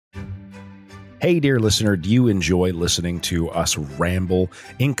Hey, dear listener, do you enjoy listening to us ramble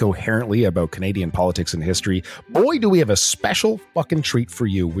incoherently about Canadian politics and history? Boy, do we have a special fucking treat for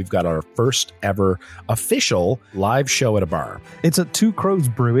you. We've got our first ever official live show at a bar. It's at Two Crows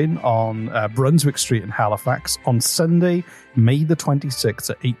Brewing on Brunswick Street in Halifax on Sunday, May the 26th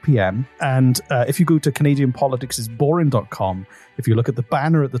at 8 p.m. And if you go to CanadianPoliticsIsBoring.com, if you look at the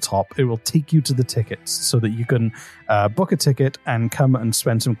banner at the top, it will take you to the tickets so that you can book a ticket and come and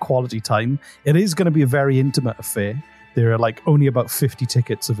spend some quality time. It is going to be a very intimate affair. There are only about 50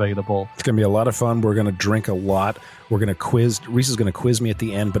 tickets available. It's going to be a lot of fun. We're going to drink a lot. We're going to quiz. Reese is going to quiz me at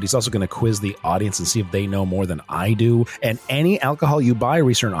the end, but he's also going to quiz the audience and see if they know more than I do. And any alcohol you buy,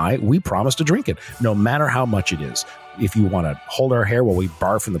 Reese and I, we promise to drink it, no matter how much it is. If you want to hold our hair while we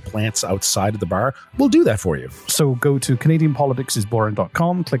barf from the plants outside of the bar, we'll do that for you. So go to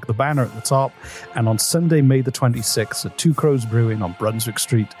CanadianPoliticsIsBoring.com, click the banner at the top, and on Sunday, May the 26th at Two Crows Brewing on Brunswick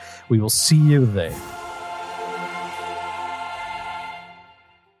Street, we will see you there.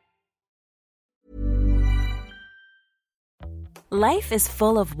 Life is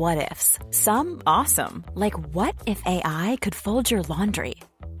full of what-ifs. Some awesome, like what if AI could fold your laundry?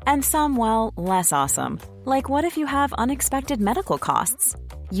 And some, well, less awesome, like what if you have unexpected medical costs?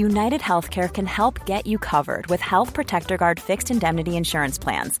 United Healthcare can help get you covered with Health Protector Guard fixed indemnity insurance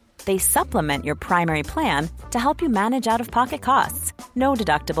plans. They supplement your primary plan to help you manage out-of-pocket costs. No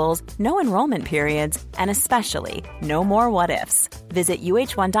deductibles, no enrollment periods, and especially no more what-ifs. Visit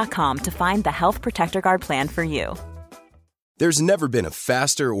UH1.com to find the Health Protector Guard plan for you. There's never been a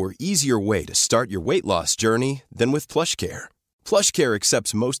faster or easier way to start your weight loss journey than with PlushCare. PlushCare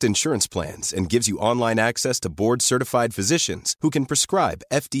accepts most insurance plans and gives you online access to board-certified physicians who can prescribe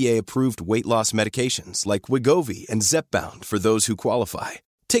FDA-approved weight loss medications like Wegovy and Zepbound for those who qualify.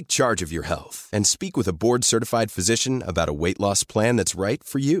 Take charge of your health and speak with a board-certified physician about a weight loss plan that's right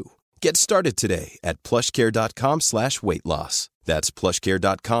for you. Get started today at plushcare.com/weight loss. That's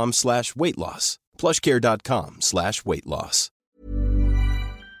plushcare.com/weight loss. plushcare.com/weight loss.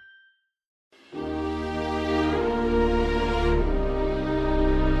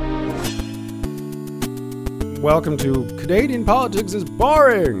 Welcome to Canadian Politics is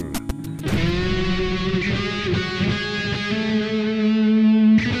Boring.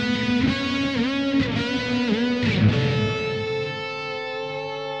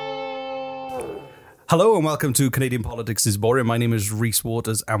 Hello and welcome to Canadian Politics is Boring. My name is Reese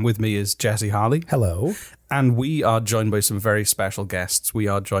Waters and with me is Jesse Harley. Hello. And we are joined by some very special guests. We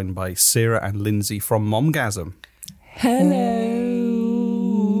are joined by Sarah and Lindsay from Momgasm. Hello.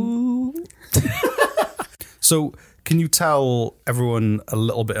 So, can you tell everyone a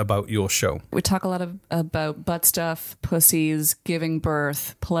little bit about your show? We talk a lot about butt stuff, pussies, giving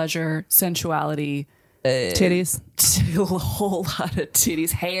birth, pleasure, sensuality, titties, a whole lot of titties,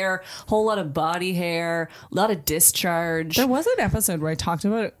 hair, whole lot of body hair, a lot of discharge. There was an episode where I talked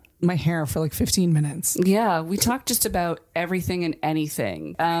about my hair for 15 minutes. Yeah, we talk just about everything and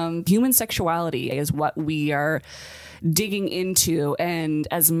anything. Human sexuality is what we are digging into, and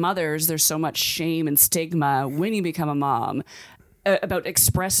as mothers, there's so much shame and stigma when you become a mom about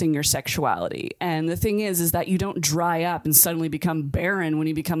expressing your sexuality. And the thing is that you don't dry up and suddenly become barren when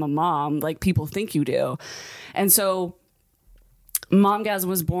you become a mom like people think you do. And so Momgasm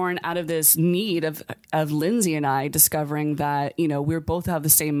was born out of this need of Lindsay and I discovering that, we both have the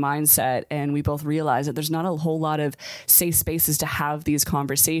same mindset, and we both realize that there's not a whole lot of safe spaces to have these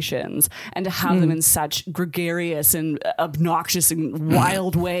conversations and to have them in such gregarious and obnoxious and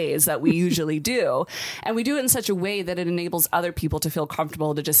wild ways that we usually do. And we do it in such a way that it enables other people to feel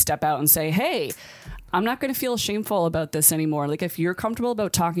comfortable to just step out and say, hey, I'm not going to feel shameful about this anymore. If you're comfortable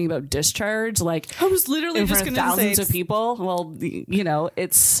about talking about discharge, I was literally just going to say thousands of people, well,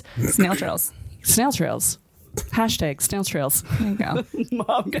 it's snail trails. Snail trails. Hashtag snail trails. There you go.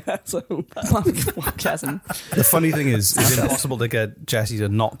 Momgasm. The funny thing is, it's impossible to get Jessie to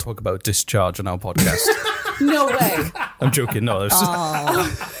not talk about discharge on our podcast. No way. I'm joking. No, there's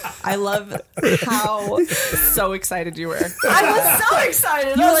I love how so excited you were. I was so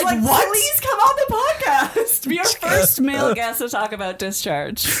excited. I was like, what? Please come on the podcast. Be our first male guest to talk about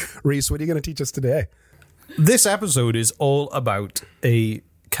discharge. Reese, what are you going to teach us today? This episode is all about a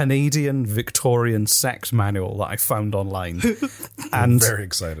Canadian Victorian sex manual that I found online. And I'm very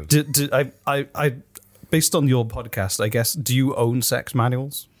excited. I based on your podcast, I guess, do you own sex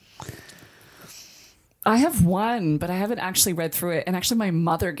manuals? I have one, but I haven't actually read through it. And actually, my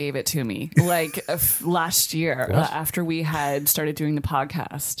mother gave it to me last year after we had started doing the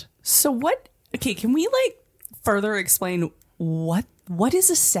podcast. So can we further explain what is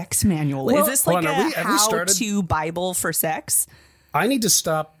a sex manual? Well, is this a how-to Bible for sex? I need to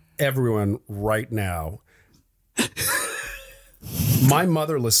stop everyone right now, my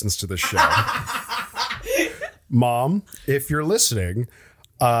mother listens to this show. Mom, if you're listening,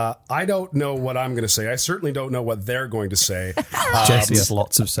 I don't know what I'm going to say. I certainly don't know what they're going to say. Jesse has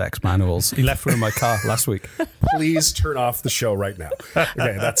lots of sex manuals. He left one in my car last week. Please turn off the show right now.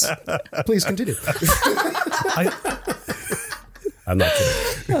 Okay, please continue. I'm not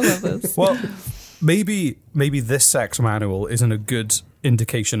kidding. I love this. Well, maybe this sex manual isn't a good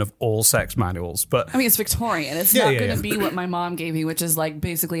indication of all sex manuals, but I mean, it's Victorian. It's Yeah, not yeah, going to yeah. be what my mom gave me, which is like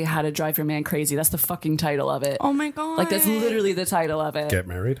basically How to Drive Your Man Crazy. That's the fucking title of it. Oh my God. Like, that's literally the title of it. Get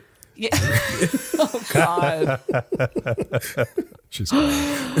married? Yeah. Oh, God. She's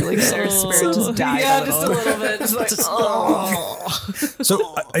fine. like Sarah's spirit just died. Yeah, a just a little. little bit. Just like, oh.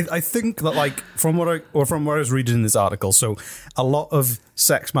 so I think that, like, from what I was reading in this article, so a lot of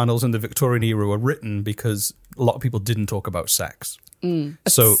sex manuals in the Victorian era were written because a lot of people didn't talk about sex.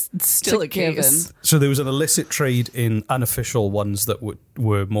 So It's still a given. case. So there was an illicit trade in unofficial ones that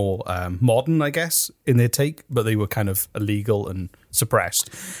were more modern, I guess, in their take, but they were kind of illegal and suppressed.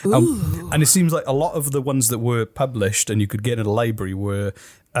 And it seems like a lot of the ones that were published and you could get in a library were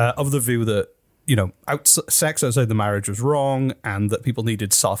of the view that, you know, sex outside the marriage was wrong and that people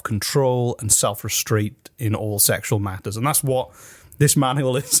needed self-control and self-restraint in all sexual matters. And that's what this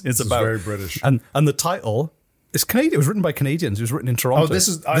manual is about. very British. And the title... It's Canadian. It was written by Canadians. It was written in Toronto. Oh,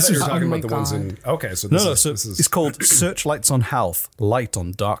 I thought you were talking about the ones in... Okay, so this So is... it's called Searchlights on Health, Light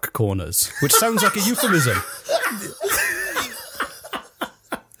on Dark Corners, which sounds like a euphemism.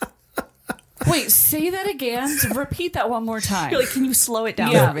 Wait, say that again. Repeat that one more time. You're like, can you slow it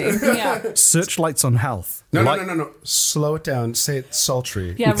down yeah. for me? Yeah. Searchlights on Health. No. Light- Slow it down. Say it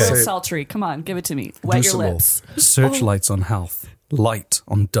sultry. Yeah, Say real it sultry. Come on, give it to me. Wet your Deuceable. lips. Searchlights on Health, Light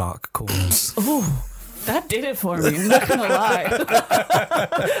on Dark Corners. That did it for me. I'm not gonna lie.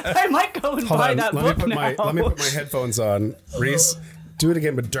 I might go and Hold buy on. that Let me book put now. my headphones on. Reese, do it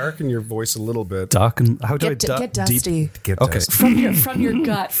again, but darken your voice a little bit. Dark and... How do Get I... dusty. Get Okay. dusty. from your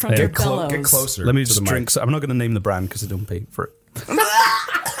gut, from your bellows. Get closer. Let me to just the drink... mic. So I'm not going to name the brand because I don't pay for it.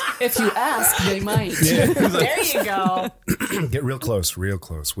 If you ask, they might. There you go. Get real close.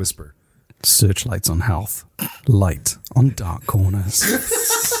 Whisper. Searchlights on Health, Light on Dark Corners.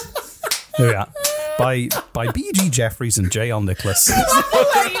 There we are. By B.G. Jeffries and J.L. Nicholas. You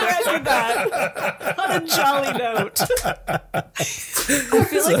ended that on a jolly note. I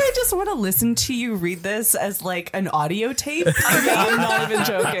feel like I just want to listen to you read this as like an audio tape. I'm not even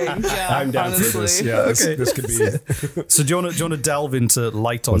joking. Yeah, I'm down honestly. for this. Yeah, this could be... So do you want to delve into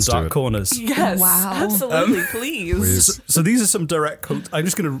Light on Let's do Dark it. Corners? Yes, Wow. absolutely. Please. Please. So these are some direct quotes. I'm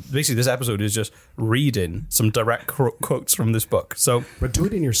just going to... Basically, this episode is just reading some direct quotes from this book. So But do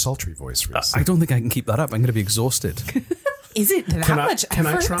it in your sultry voice, Reese. I don't think I can keep that up. I'm going to be exhausted. Is it that much Can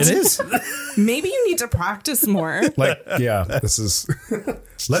I effort? try? It is. Maybe you need to practice more. Like, yeah, this is...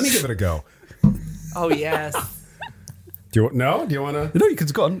 Let me give it a go. Oh, yes. Do you want to... No, you can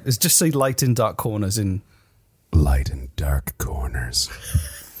go on. It's just say Light in Dark Corners in... Light and dark corners.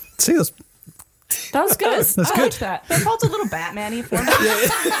 See, that's... That was good. That's I good. like that. That felt a little Batman-y for me.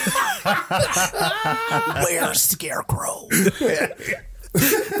 Where's Scarecrow?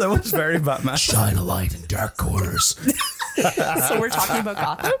 That was very Batman. Shine a light in dark corners. So we're talking about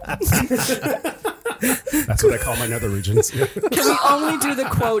Gotham? That's what I call my nether regions. Can we only do the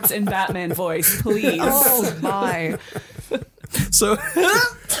quotes in Batman voice, please? Oh, my. So...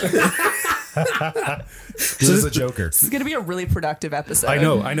 This is a Joker. This is going to be a really productive episode. I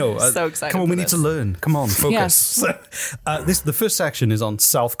know. So excited Come on, for we need this. to learn. Come on, focus. Yes. So, the first section is on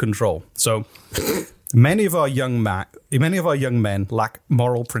self-control. So many of our young men lack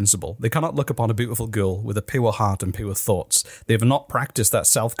moral principle. They cannot look upon a beautiful girl with a pure heart and pure thoughts. They have not practiced that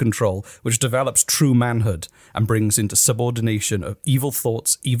self-control which develops true manhood and brings into subordination of evil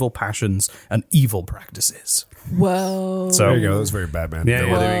thoughts, evil passions, and evil practices. Whoa. So There you go. That was very Batman. Yeah,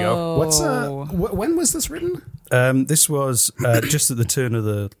 there we go. What's when was this written? This was just at the turn of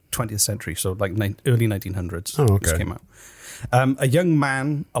the 20th century, so like early 1900s. Oh, okay. This came out. A young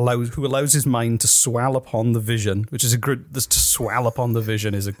man who allows his mind to swell upon the vision, which is a good. To swell upon the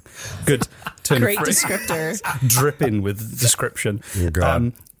vision is a good term. Great of phrase. descriptor. Dripping with description. Oh,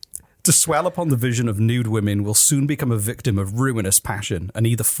 God. To swell upon the vision of nude women will soon become a victim of ruinous passion and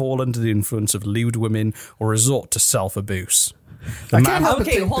either fall under the influence of lewd women or resort to self-abuse. I can't help but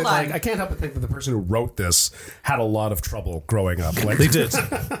Okay, think hold that, on. I can't help but think that the person who wrote this had a lot of trouble growing up. Like They did.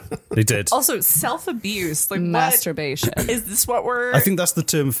 They did. Also, self-abuse. Like, Masturbation. Is this what we're... I think that's the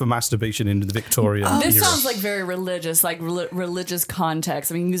term for masturbation in the Victorian era. This sounds like very religious, like religious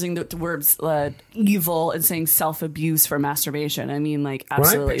context. I mean, using the words evil and saying self-abuse for masturbation. I mean, like,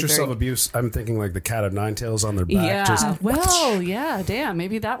 absolutely. When I picture very- self-abuse, I'm thinking like the cat of nine tails on their back. Yeah. Just, Well, yeah, damn.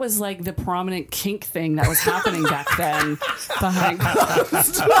 Maybe that was like the prominent kink thing that was happening back then behind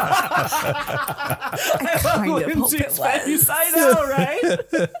closed. Kind of hope it was. I know, right?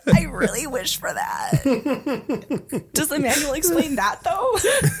 I really wish for that. Does the manual explain that, though?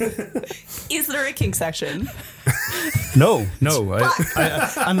 Is there a kink section? No.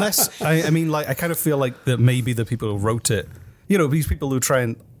 I mean, like, I kind of feel like that maybe the people who wrote it, you know, these people who try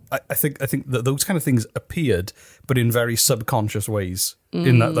and, I think that those kind of things appeared, but in very subconscious ways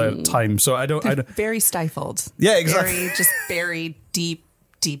in that time. So I don't. Very stifled. Yeah, exactly. Very just buried deep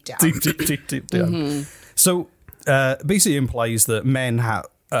down. Deep down. So basically implies that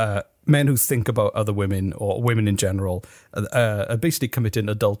men who think about other women or women in general are basically committing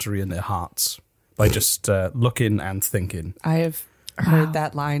adultery in their hearts by just looking and thinking. I have heard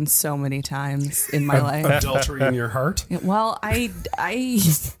that line so many times in my life. adultery in your heart. Well, I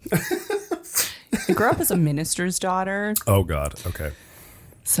grew up as a minister's daughter. Oh God. Okay.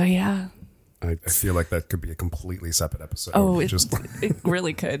 So yeah. I feel like that could be a completely separate episode. Oh, it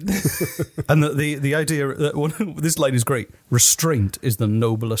really could. And the idea that this line is great. Restraint is the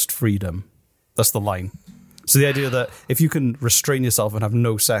noblest freedom. That's the line. So the idea that if you can restrain yourself and have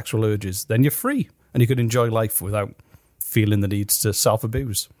no sexual urges, then you're free and you can enjoy life without feeling the need to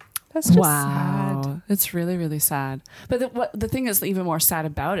self-abuse. That's just Wow. sad. It's really, really sad. But the thing is even more sad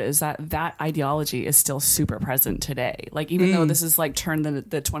about it is that ideology is still super present today. Like, even though this is like turned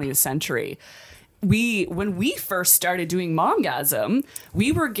the 20th century, when we first started doing Momgasm,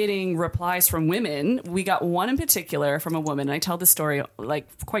 we were getting replies from women. We got one in particular from a woman, and I tell this story like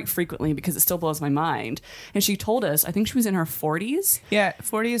quite frequently because it still blows my mind. And she told us, I think she was in her 40s. Yeah,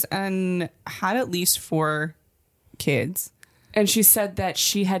 40s and had at least 4 kids. And she said that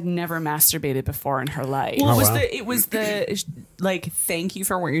she had never masturbated before in her life. Well, it was the like, thank you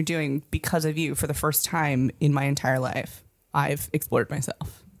for what you're doing. Because of you, for the first time in my entire life, I've explored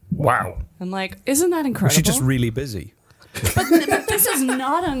myself. Wow. And like, Isn't that incredible? Was she just really busy? But this is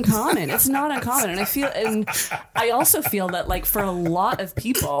not uncommon. It's not uncommon. And I also feel that, like, for a lot of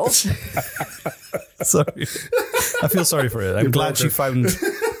people. Sorry. I feel sorry for it. I'm glad she found it.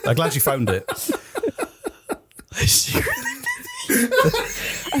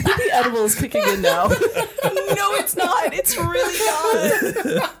 I think the edible is kicking in now. no, it's not. It's really not.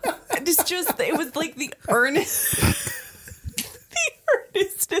 It was like the earnestness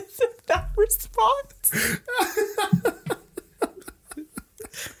of that response.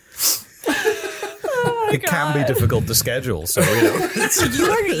 It can be difficult to schedule, so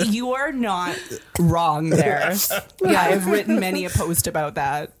You are not wrong there. Yeah, I've written many a post about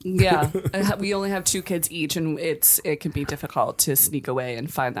that. Yeah, we only have 2 kids each, and it can be difficult to sneak away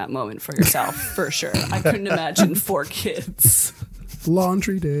and find that moment for yourself, for sure. I couldn't imagine 4 kids.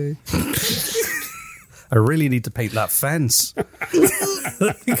 Laundry day. I really need to paint that fence.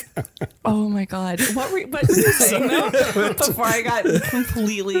 Oh my God. What were you saying though? Before I got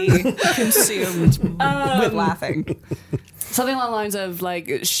completely consumed with laughing. Something along the lines of,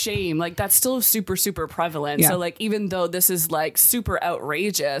 like, shame, like, that's still super, super prevalent. Yeah. So, like, even though this is, like, super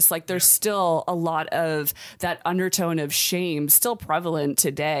outrageous, like, there's still a lot of that undertone of shame still prevalent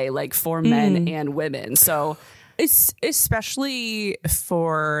today, like, for men and women. So, It's especially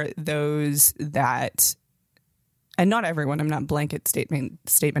for those that, and not everyone, I'm not blanket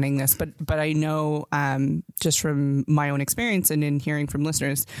statementing this, but I know just from my own experience and in hearing from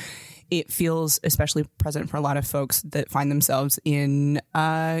listeners, it feels especially present for a lot of folks that find themselves in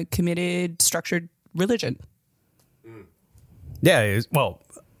committed, structured religion. Yeah, well,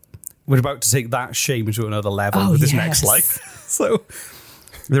 we're about to take that shame to another level with this next life. So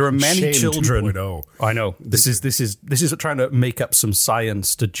there are many Shame children. 2.0. I know this is trying to make up some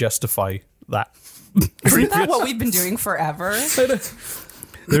science to justify that. Isn't that what we've been doing forever?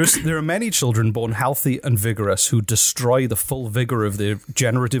 There are many children born healthy and vigorous who destroy the full vigor of their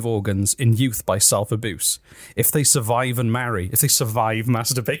generative organs in youth by self-abuse. If they survive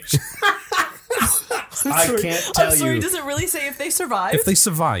masturbation. I can't tell you. Does it really say if they survive? If they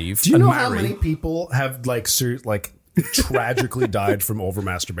survive Do you and know marry, how many people have tragically died from over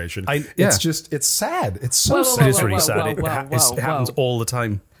masturbation? Yeah. It's sad. It's so Whoa, whoa, sad. it is really whoa, sad. whoa, whoa, It happens all the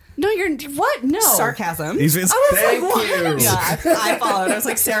time. No, you're what? No. Sarcasm. He's been, Thank you. Yeah, I followed. I was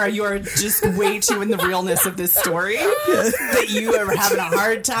like, Sarah, you are just way too in the realness of this story that you are having a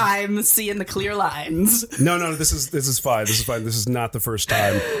hard time seeing the clear lines. No, this is fine. This is fine. This is not the first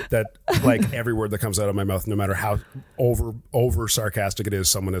time that like every word that comes out of my mouth, no matter how over sarcastic it is,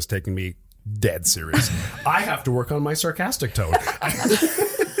 someone has taken me dead serious. I have to work on my sarcastic tone.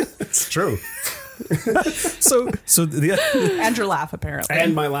 It's true. so the And your laugh, apparently.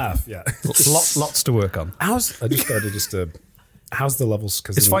 And my laugh, yeah. lots to work on. I just started just to. How's the levels?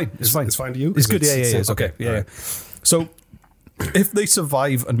 Because It's fine. It's fine. It's fine to you. It's good. Yeah, it's okay. Yeah. all right. So, if they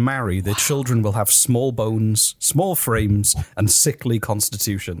survive and marry, their children will have small bones, small frames, and sickly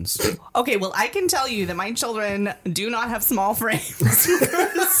constitutions. Okay, well, I can tell you that my children do not have small frames.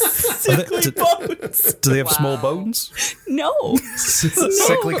 Do they have small bones? No.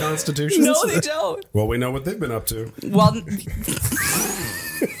 Sickly constitutions. No, they don't. Well, we know what they've been up to. Well,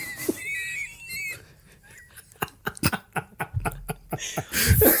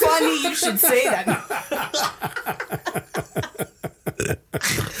 funny you should say that.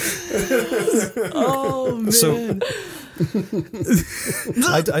 Oh, man. So,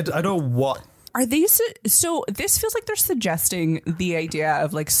 I don't know what. Are these so? This feels like they're suggesting the idea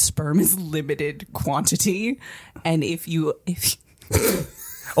of like sperm is limited quantity, and if you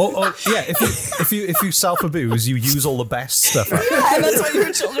Oh yeah. If you self abuse, you use all the best stuff and that's why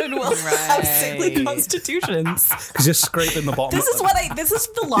your children will have sickly constitutions. because you're scraping the bottom. This is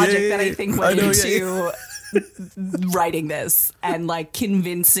the logic that I think went I know, into writing this and like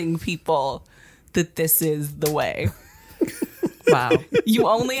convincing people that this is the way. Wow. You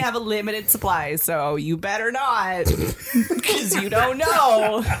only have a limited supply, so you better not, because you don't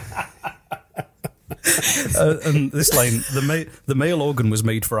know. And this line, the male organ was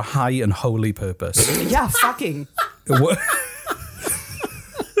made for a high and holy purpose. Yeah, fucking. What-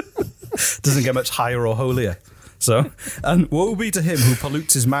 Doesn't get much higher or holier. So, and woe be to him who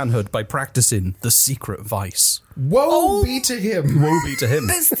pollutes his manhood by practicing the secret vice. Woe be to him. Woe be to him.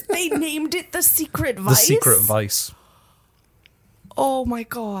 They named it the secret The vice. secret vice. Oh my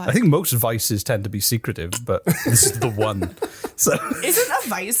god! I think most vices tend to be secretive, but this is the one. So Isn't a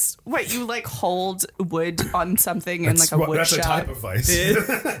vice what you like hold wood on something in like a wood That's shop? a type of vice.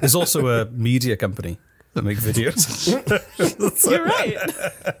 there's also a media company that make videos. You're right.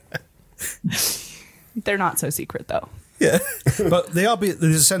 They're not so secret though. Yeah, but there's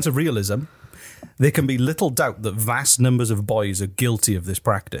a sense of realism. There can be little doubt that vast numbers of boys are guilty of this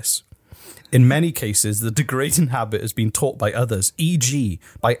practice. In many cases, the degrading habit has been taught by others, e.g.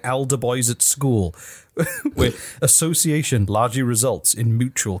 by elder boys at school, where association largely results in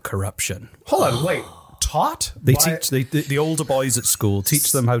mutual corruption. Hold on, wait. Taught? They teach the older boys at school,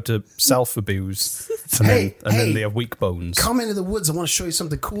 teach them how to self-abuse, and Hey, then they have weak bones. Come into the woods. I want to show you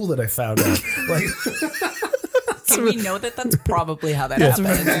something cool that I found out. Like, So we know that that's probably how that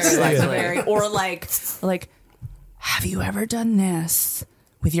happens. Or like, have you ever done this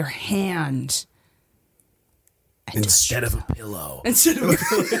with your hand instead of a pillow. instead of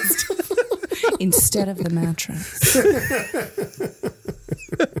instead of the mattress?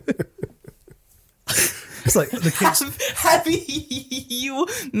 It's like the kids. Have you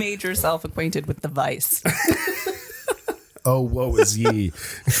made yourself acquainted with the vice? Oh, woe is ye.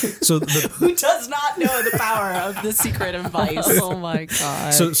 So Who does not know the power of the secret of vice? Oh my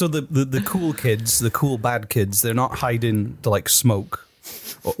god. So the cool kids, the cool bad kids, they're not hiding to like smoke.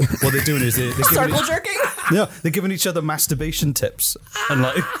 What they're doing is they're giving Circle jerking? no, they're giving each other masturbation tips. And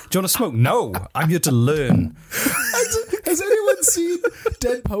like, do you want to smoke? No, I'm here to learn. Has anyone seen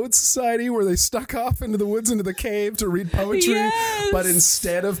Dead Poets Society where they stuck off into the woods, into the cave to read poetry? Yes. But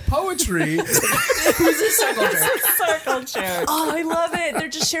instead of poetry, Who's a circle jerk? circle jerk. Oh, I love it. They're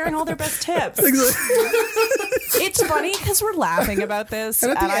just sharing all their best tips. It's funny because we're laughing about this.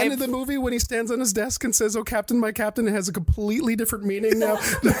 and at the end of the movie, when he stands on his desk and says, "Oh, Captain, my Captain," it has a completely different meaning now.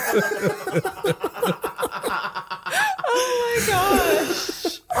 Oh my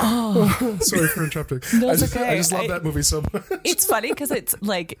gosh. Sorry for interrupting. That's I okay. just love that movie so much. It's funny because it's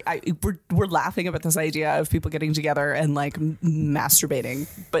like we're laughing about this idea of people getting together and like masturbating,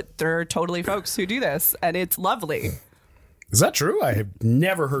 but there are totally folks who do this, and it's lovely. Is that true? I have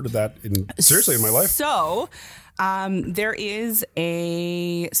never heard of that seriously in my life. So, there is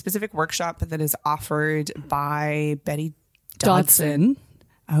a specific workshop that is offered by Betty Dodson.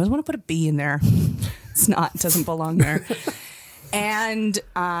 I always want to put a B in there. It's not. It doesn't belong there. And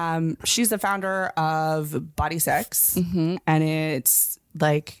she's the founder of Body Sex, and it's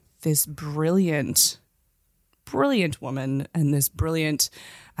like this brilliant woman and this brilliant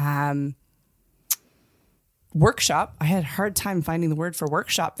workshop. I had a hard time finding the word for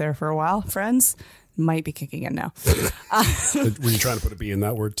workshop there for a while, friends. Might be kicking in now. Were you trying to put a B in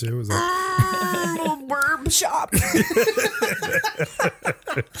that word too? Is that Verb shop.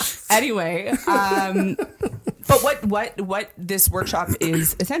 Anyway, but what this workshop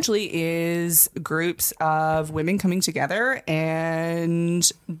is essentially is groups of women coming together and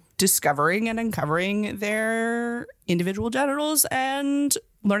discovering and uncovering their individual genitals and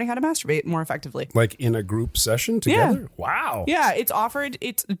learning how to masturbate more effectively. like in a group session together? Wow. Yeah, it's offered.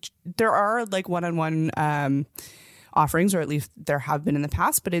 There are like one-on-one offerings, or at least there have been in the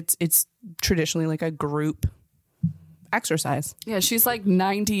past, but it's traditionally like a group exercise. Yeah, she's like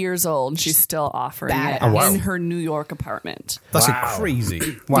 90 years old. She's still offering Badass. it Oh, wow. in her New York apartment. That's Wow.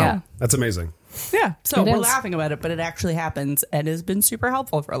 crazy. Wow. Yeah. That's amazing. Yeah, so It we're is. laughing about it, but it actually happens and has been super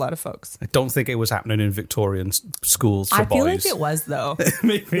helpful for a lot of folks. I don't think it was happening in Victorian schools for I feel boys. like it was, though.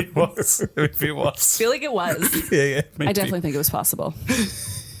 Maybe it was. Maybe it was. I feel like it was. Yeah. Maybe. I definitely think it was possible.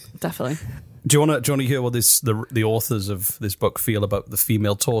 Definitely. Do you want to hear what the authors of this book feel about the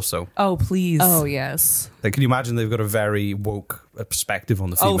female torso? Oh, please. Oh, yes. Like, can you imagine they've got a very woke perspective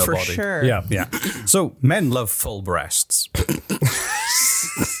on the female for body? sure. Yeah. Yeah. So men love full breasts.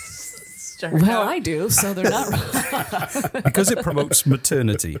 Well, I do, so they're not wrong. Because it promotes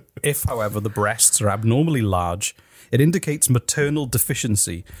maternity. If, however, the breasts are abnormally large, it indicates maternal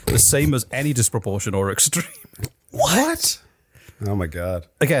deficiency, the same as any disproportion or extreme. What? Oh my God.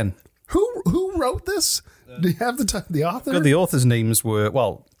 Again, Who wrote this? Do you have the author? the authors' names were,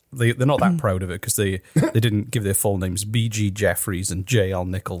 well, they're not that proud of it because they didn't give their full names, B.G. Jeffries and J.L.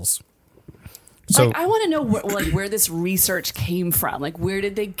 Nichols. So Like, I want to know where this research came from. Like, where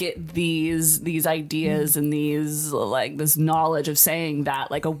did they get these ideas and this knowledge of saying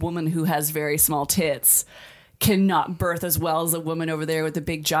that like a woman who has very small tits cannot birth as well as a woman over there with the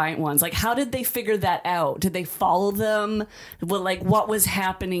big giant ones? Like, how did they figure that out? Did they follow them? Well, like, what was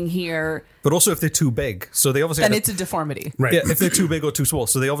happening here? but also if they're too big. So they obviously Then had it's a deformity. Right. yeah, if they're too big or too small.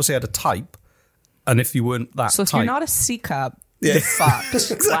 So they obviously had a type. And if you weren't that So if type, you're not a C cup, you're fucked.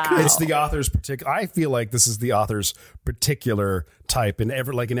 Wow. It's the author's particular. I feel like this is the author's particular type in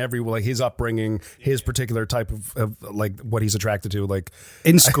every his upbringing, his particular type of like what he's attracted to. Like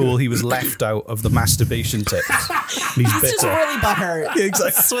in school, he was left out of the masturbation tips. He's It's just bitter. really butthurt. Yeah,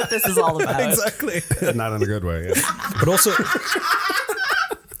 exactly. That's what this is all about. Exactly. not in a good way. Yeah.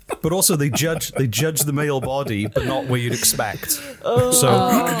 But also they judge the male body, but not where you'd expect. So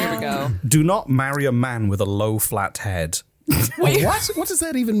Oh, here we go. do not marry a man with a low flat head. What does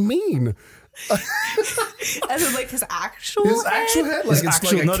that even mean? As in, like his actual His head? actual head, like His it's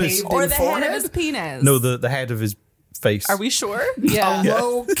actual- like a not his- caved Or in the forehead. head of his penis? No, the head of his face. Are we sure? Yeah.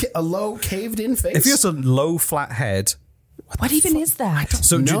 A low caved in face. If he has a low flat head, What even is that?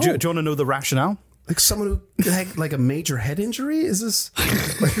 so do No. you want to know the rationale? like someone who had like a major head injury. Is this?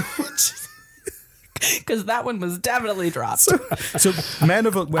 Like, what? Because that one was definitely dropped. So men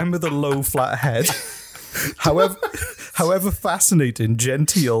with a low flat head, however fascinating,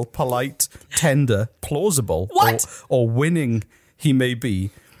 genteel, polite, tender, plausible, What? or winning he may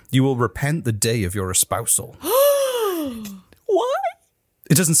be, you will repent the day of your espousal. What?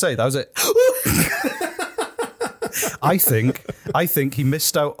 It doesn't say that, was it? I think he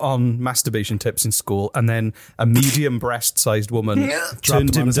missed out on masturbation tips in school, and then a medium breast-sized woman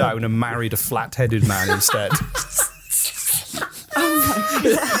turned him down and married a flat-headed man instead.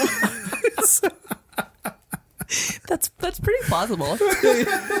 That's pretty plausible.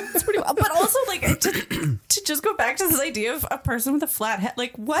 That's pretty. But also, like, to just go back to this idea of a person with a flat head.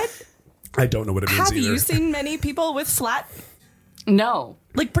 Like, what? I don't know what it means Have either. you seen many people with flat? No.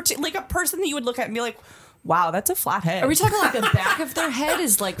 Like a person that you would look at and be like, "Wow, that's a flat head." Are we talking like the back of their head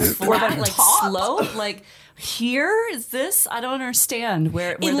is like flat, like top? slope? Like here is this? I don't understand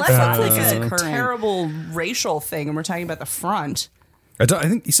where the Unless flatness it's is like a occurring. terrible racial thing, and we're talking about the front. I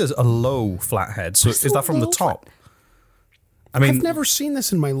think he says a low flat head. So is that from the top? I mean, I've never seen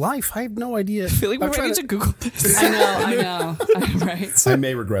this in my life. I have no idea. I feel like we're I'm trying ready to Google this. I know. Right. I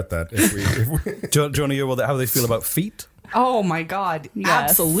may regret that if we do you want to hear how they feel about feet? Oh my god! Yes.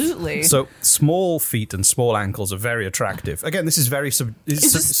 Absolutely. So small feet and small ankles are very attractive. Again, this is very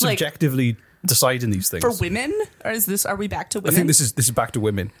this, like, subjectively deciding these things. For women, or is this? Are we back to I women? think this is back to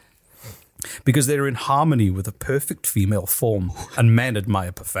women. Because they're in harmony with a perfect female form, and men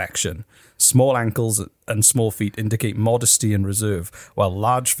admire perfection. Small ankles and small feet indicate modesty and reserve, while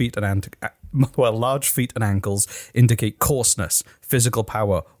large feet and ankles indicate coarseness, physical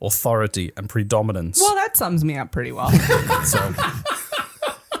power, authority, and predominance. Well, that sums me up pretty well. So,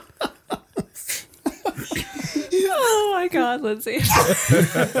 Oh my God, Lindsay.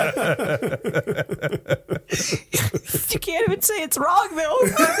 You can't even say it's wrong, though.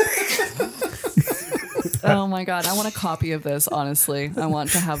 Oh my God. I want a copy of this, honestly. I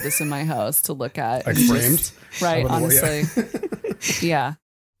want to have this in my house to look at. Like framed? Right, honestly. Yeah.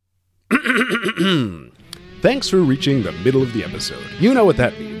 Thanks for reaching the middle of the episode. You know what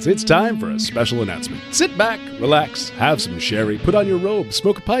that means. It's time for a special announcement. Sit back, relax, have some sherry, put on your robe,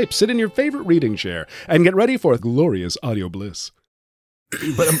 smoke a pipe, sit in your favorite reading chair, and get ready for glorious audio bliss.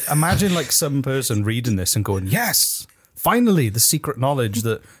 But imagine like some person reading this and going, yes, finally, the secret knowledge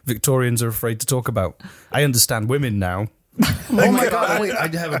that Victorians are afraid to talk about. I understand women now. Oh my God! Wait, I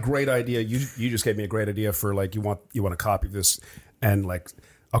have a great idea. You just gave me a great idea for like you want a copy of this, and like,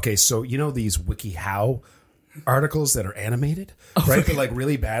 okay, so you know these WikiHow articles that are animated, right? They're like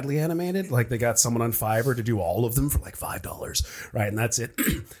really badly animated. Like they got someone on Fiverr to do all of them for like $5, right? And that's it.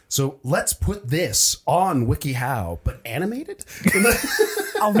 So let's put this on WikiHow, but animated.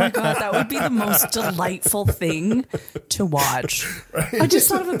 Oh my God, that would be the most delightful thing to watch. I just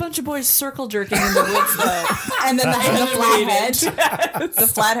thought of a bunch of boys circle jerking in the woods, though. And then the flathead, the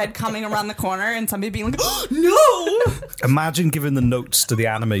flathead coming around the corner, and somebody being like, oh, "No!" Imagine giving the notes to the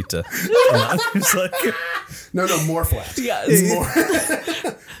animator. It's like, No, more flat. Yes.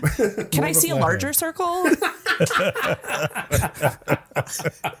 More. Can I see a larger circle?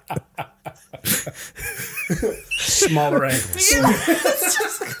 Smaller ankles.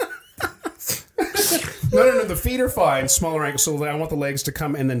 No. The feet are fine. Smaller ankles. So I want the legs to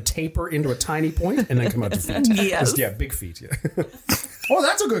come and then taper into a tiny point and then come out to feet. Yes. Yeah, big feet. Yeah. Oh,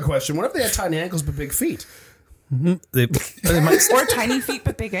 that's a good question. What if they had tiny ankles but big feet? they might, Or tiny feet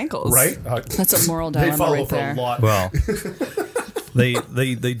but big ankles. Right? That's a moral They dilemma follow right for there. a lot. well,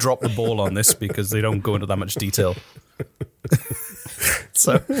 they drop the ball on this because they don't go into that much detail.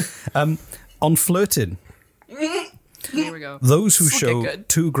 So, on flirting, Here we go. those who Okay, show good.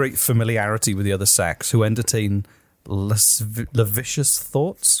 too great familiarity with the other sex, who entertain lascivious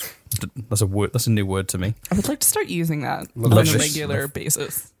thoughts. That's a word. That's a new word to me. I would like to start using that on a Lascivious. regular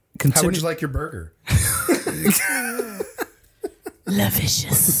basis. How would Continue- you like your burger?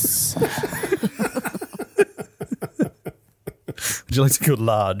 Lavicious. Would you like to go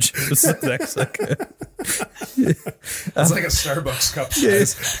large? It's the next second. It's like a Starbucks cup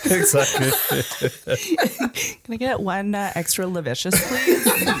size. Exactly. Can I get one extra lavicious, please?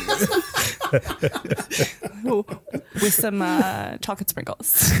 Ooh, with some chocolate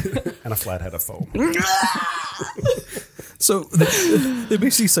sprinkles. And a flat head of foam. So they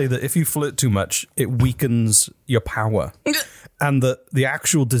basically say that if you flirt too much, it weakens your power, and that the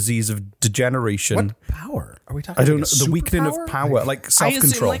actual disease of degeneration. What power? Are we talking I don't know. like a The weakening of superpower? power, like I assume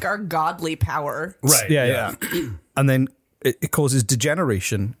self-control. like our godly power. Right. Yeah. And then it causes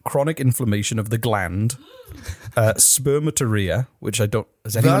degeneration, chronic inflammation of the gland, spermatoria, which I don't.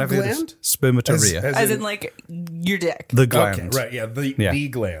 Has anyone ever heard of gland? spermatoria? As in like your dick. The Okay, gland. right. Yeah. The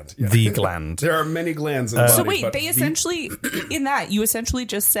gland. Yeah. The gland. There are many glands in the body. So wait, but they essentially, in that, you essentially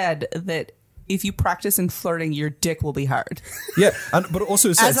just said that if you practice in flirting, your dick will be hard. Yeah, but it also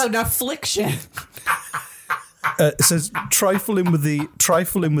As says an affliction. it says trifling with the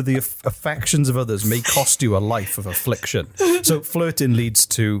affections of others may cost you a life of affliction. So flirting leads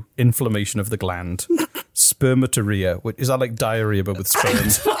to inflammation of the gland, spermatoria. Is that like diarrhea but with sperm?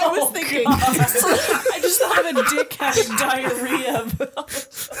 I was thinking. I just thought of a dick having diarrhea.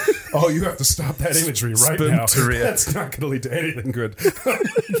 Oh, you have to stop that imagery right now. Spermatoria. That's not going to lead to anything good.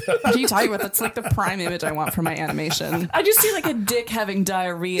 What are you talking about? That's like the prime image I want for my animation. I just see like a dick having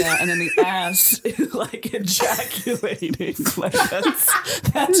diarrhea and then the ass like ejaculating. Like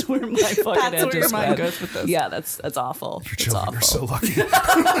that's where my fucking That's head where your just mind went. goes with this. Yeah, that's awful. Your It's children awful. are so lucky.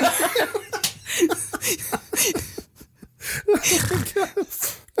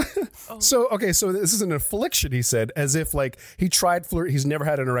 So this is an affliction, he said, as if like he tried he's never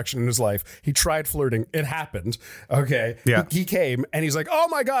had an erection in his life. He tried flirting. It happened. Okay. Yeah. He came and he's like, oh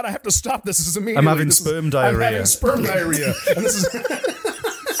my God, I have to stop this. This is immediately. I'm having This is- sperm I'm diarrhea. having sperm diarrhea. And this is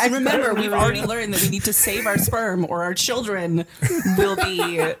And remember, we've already learned that we need to save our sperm or our children will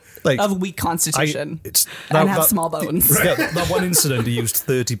be Like, of weak constitution it's and have small bones. Yeah, that one incident, he used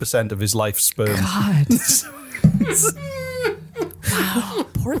 30% of his life's sperm. God. Wow,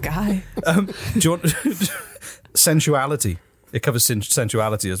 poor guy. Do you want sensuality? It covers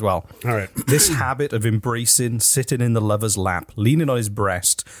sensuality as well. all right. This habit of embracing, sitting in the lover's lap, leaning on his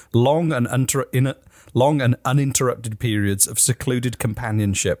breast, long and uninterrupted periods of secluded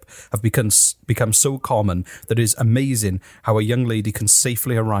companionship have become so common that it is amazing how a young lady can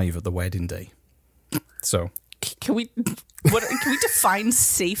safely arrive at the wedding day. So, Can we define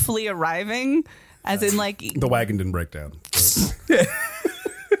safely arriving? As in, like, The wagon didn't break down. So.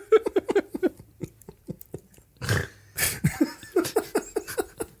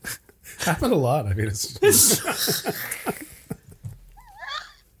 Happened a lot. I mean, it's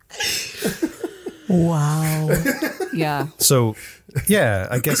wow. Yeah. So, yeah,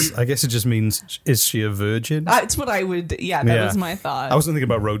 I guess it just means, is she a virgin? That's what I would. Yeah, that was my thought. I wasn't thinking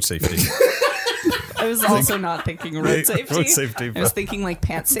about road safety. I was also not thinking road safety. Road safety, I was thinking like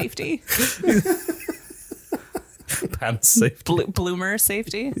pants safety, Pants safety. bloomer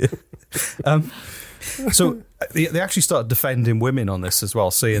safety. So they actually start defending women on this as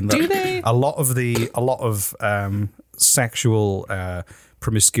well, saying that Do they? a lot of sexual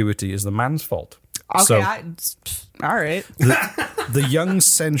promiscuity is the man's fault. Okay, So all right. the young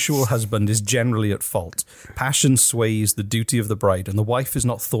sensual husband is generally at fault. Passion sways the duty of the bride, and the wife is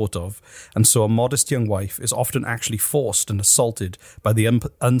not thought of, and so a modest young wife is often actually forced and assaulted by the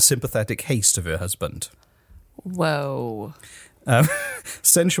unsympathetic haste of her husband. Whoa.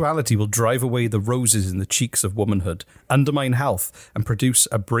 Sensuality will drive away the roses in the cheeks of womanhood, undermine health, and produce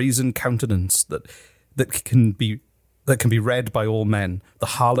a brazen countenance that can be read by all men. The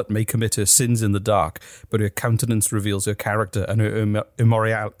harlot may commit her sins in the dark, but her countenance reveals her character and her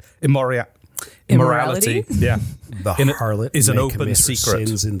immorality. Yeah, the harlot is an may open commit her secret.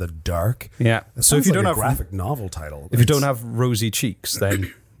 sins in the dark. Yeah. That So if sounds you like don't a have graphic novel title, if you don't have rosy cheeks,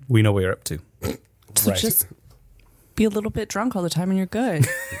 then we know what you're up to. So Right. just be a little bit drunk all the time, and you're good.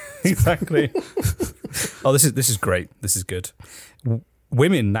 Exactly. Oh, this is great. This is good.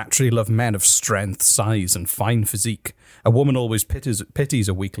 Women naturally love men of strength, size, and fine physique. A woman always pities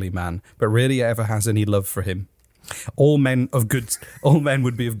a weakly man, but rarely ever has any love for him. All men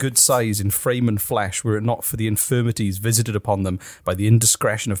would be of good size in frame and flesh, were it not for the infirmities visited upon them by the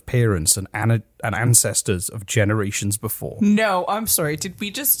indiscretion of parents and ancestors of generations before. No, I'm sorry. Did we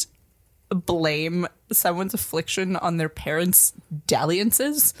just blame someone's affliction on their parents'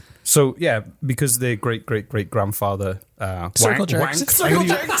 dalliances? So yeah, because their great grandfather Circle jerked. Circle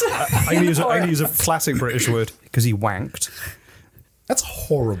jerked. I'm going to use a classic British word because he wanked. That's a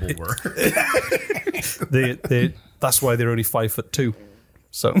horrible word. That's why they're only 5'2".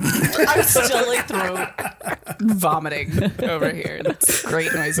 So I'm still like vomiting over here. That's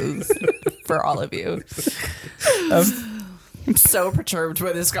great noises for all of you. I'm so perturbed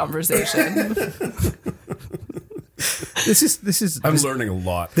by this conversation. This is. I'm learning a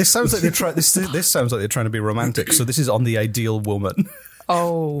lot. This sounds like they're trying. This sounds like they're trying to be romantic. So this is on the ideal woman.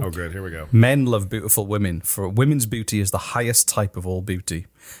 Oh, Good. Here we go. Men love beautiful women, for women's beauty is the highest type of all beauty.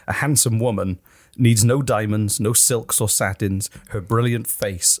 A handsome woman needs no diamonds, no silks or satins. Her brilliant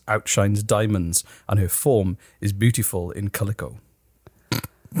face outshines diamonds, and her form is beautiful in calico.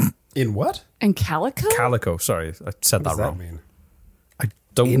 In what? And calico? Calico. Sorry, I said What does that that wrong. mean? I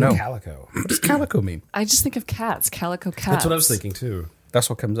don't In know. calico. What does calico mean? I just think of cats. Calico cats. That's what I was thinking too. That's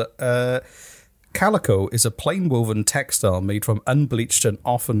what comes up. Calico is a plain woven textile made from unbleached and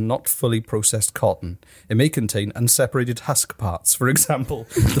often not fully processed cotton. It may contain unseparated husk parts. For example,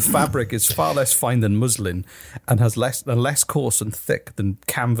 the fabric is far less fine than muslin and has less coarse and thick than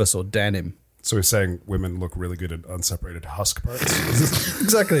canvas or denim. So he's saying women look really good at unseparated husk parts.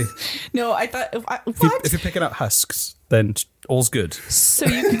 Exactly. no, I thought, If what? you're picking out husks, then all's good. So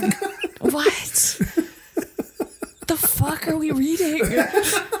you can, what? the fuck are we reading?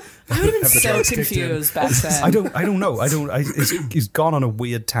 I would have been so drugs kicked in? confused back then. I don't know. He's gone on a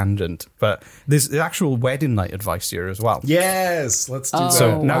weird tangent, but there's the actual wedding night advice here as well. Yes, let's do that.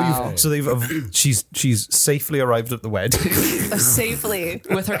 So now wow. she's safely arrived at the wedding. Safely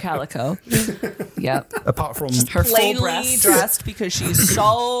with her calico. Yep. Apart from Her full plainly breast. dressed because she's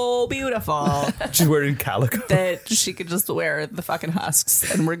so beautiful she's wearing calico. that she could just wear the fucking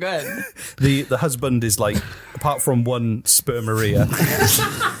husks and we're good. The husband is like, apart from one spermaria,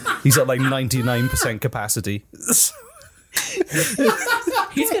 he's at like 99% capacity.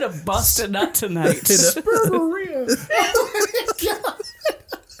 He's gonna bust a nut tonight.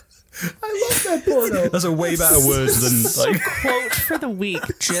 I love that porno. That's a way better word than like. Quote for the week,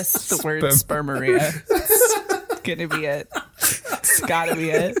 just the word spermaria. It's gonna be it. It's gotta be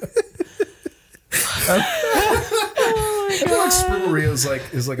it. I feel like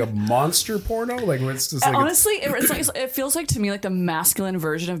Spermaria is like a monster porno. Like where it's just like Honestly, it feels like to me like the masculine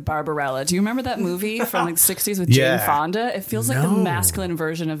version of Barbarella. Do you remember that movie from like the 60s with Yeah. Jane Fonda? It feels like the masculine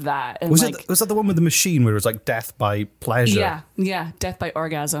version of that. And Was like, was that the one with the machine where it was like death by pleasure? yeah, death by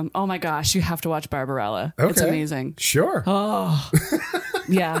orgasm. Oh my gosh, you have to watch Barbarella. Okay. It's amazing. Sure.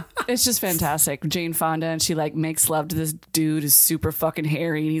 Yeah, it's just fantastic. Jane Fonda, and she like makes love to this dude who's super fucking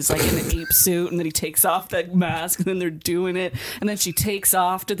hairy, and he's like in an ape suit, and then he takes off that mask, and then they're doing it, and then she takes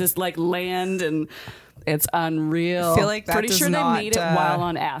off to this like land, and it's unreal. I feel like that pretty does sure not, they made it while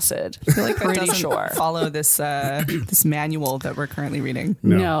on acid. I feel like that pretty doesn't sure. follow this this manual that we're currently reading.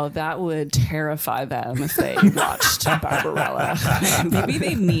 No, that would terrify them if they watched Barbarella. Maybe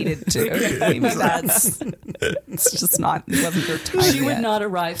they needed to. Maybe it's just not. It wasn't their time. She would yet. not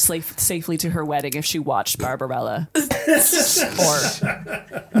arrive safely to her wedding if she watched Barbarella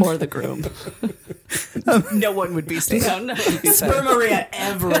or the groom. No one would be safe. No, no, Spermaria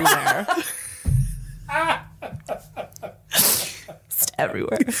everywhere. Just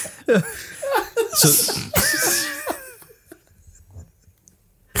everywhere.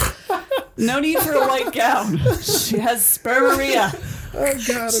 No need for a white gown. She has Spermaria. Oh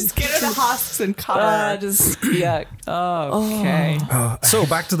God! Just get her to hosps and cover. Just yuck. Okay. So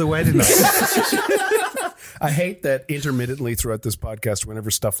back to the wedding night. I hate that intermittently throughout this podcast,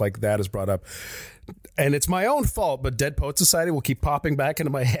 whenever stuff like that is brought up, and it's my own fault, but Dead Poet Society will keep popping back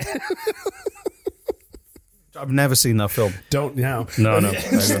into my head. I've never seen that film. Don't now. No.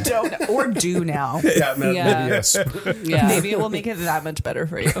 Don't or do now. Yeah, maybe Yeah. yes. Yeah. Maybe it will make it that much better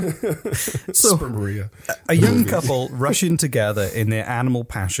for you. Spermaria. A young couple rushing together in their animal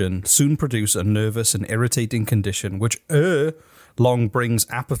passion soon produce a nervous and irritating condition which long brings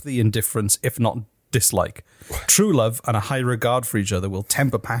apathy, indifference, if not dislike. True love and a high regard for each other will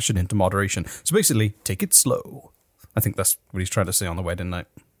temper passion into moderation. So basically, take it slow. I think that's what he's trying to say on the wedding night.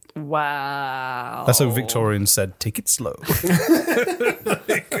 Wow. That's how Victorians said, take it slow.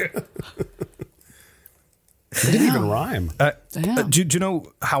 It didn't even rhyme. Do you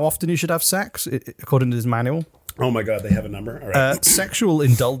know how often you should have sex, according to this manual? Oh my God, they have a number? All right. Sexual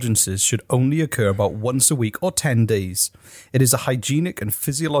indulgences should only occur about once a week or 10 days. It is a hygienic and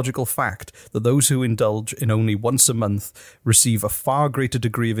physiological fact that those who indulge in only once a month receive a far greater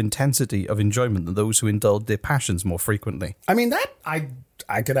degree of intensity of enjoyment than those who indulge their passions more frequently. I mean, that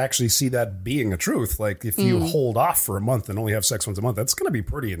I could actually see that being a truth. Like, if you hold off for a month and only have sex once a month, that's going to be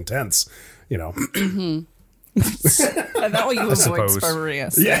pretty intense, you know. And that way you avoid suppose.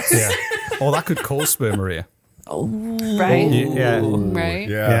 Spermaria. Yeah. Or that could cause spermaria. Right? Yeah. Right?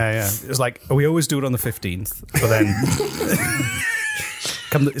 Yeah. It's like, we always do it on the 15th, but then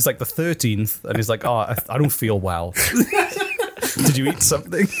it's like the 13th, and it's like, I don't feel well. Did you eat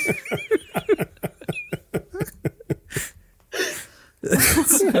something?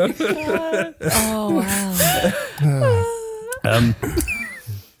 Wow.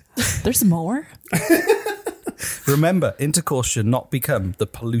 There's more? Remember, intercourse should not become the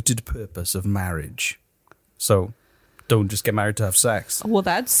polluted purpose of marriage. So, don't just get married to have sex. Well,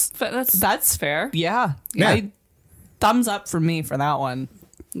 that's fair. yeah. Thumbs up for me for that one.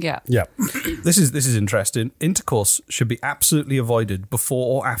 Yeah. Yeah. This is interesting. Intercourse should be absolutely avoided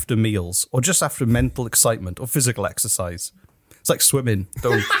before or after meals, or just after mental excitement or physical exercise. It's like swimming.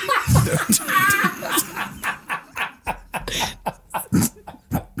 Don't.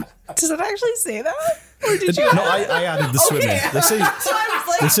 Does it actually say that? Or did you? No, I added the swimming. Okay. They say, So I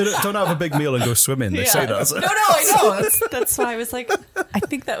was they like, say don't have a big meal and go swimming. They say that. No, I know. That's why I was like, I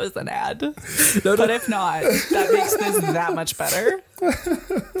think that was an ad. But if not, that makes this that much better.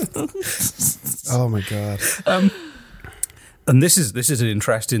 Oh my God. And this is an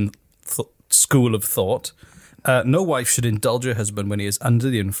interesting school of thought. No wife should indulge her husband when he is under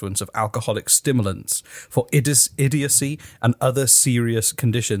the influence of alcoholic stimulants, for idiocy and other serious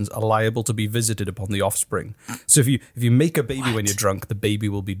conditions are liable to be visited upon the offspring. So if you make a baby when you're drunk, the baby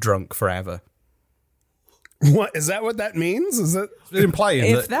will be drunk forever. What is that? What that means? Is that Implying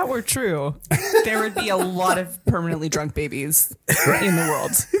If that were true, there would be a lot of permanently drunk babies in the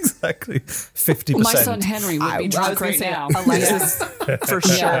world. exactly 50%? My son Henry would be drunk right now. Alexis, for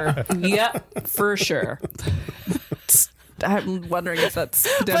sure. Yeah, for sure. I'm wondering if that's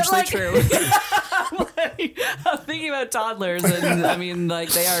potentially true. I'm thinking about toddlers, and I mean, like,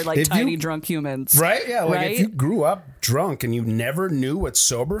 they are like If tiny you- drunk humans. right? Yeah. Like, Right? if you grew up drunk and you never knew what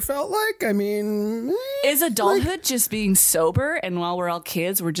sober felt like, I mean, Is adulthood just being sober, and while we're all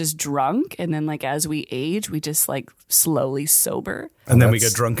kids, we're just drunk, and then like as we age, we just like slowly sober? And then we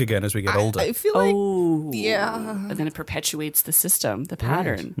that's- get drunk again as we get older. I feel like, Oh, yeah. and then it perpetuates the system, the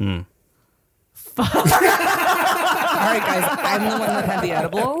pattern. All right, guys, I'm the one that had the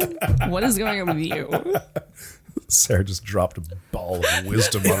edible. What is going on with you? Sarah just dropped a ball of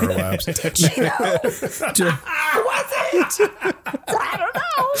wisdom on her laps. Was it? I don't know. I don't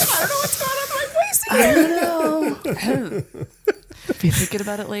know what's going on with my voice. I don't know. Be thinking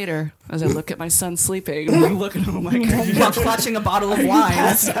about it later as I look at my son sleeping. I'm looking, oh my God. Clutching a bottle of wine.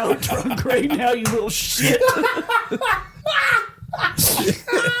 Pass out drunk right now, you little shit.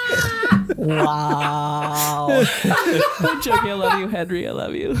 Wow. I'm joking. I love you, Henry. I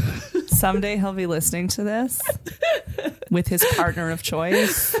love you. Someday he'll be listening to this with his partner of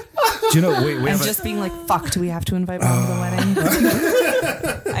choice. Do you know, we And have just being like, fuck, do we have to invite mom to the wedding?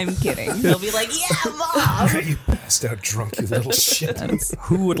 I'm kidding. He'll be like, yeah, mom. You passed out drunk, you little shit.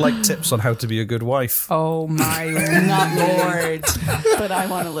 who would like tips on how to be a good wife? Oh my not Lord. But I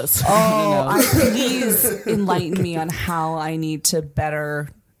want to listen. Oh, please enlighten me on how I need to better,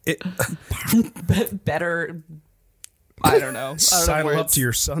 I don't know. Sidle up to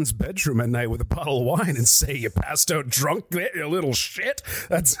your son's bedroom at night with a bottle of wine and say you passed out drunk, you little shit.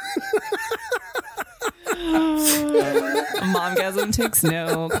 That's Momgasm takes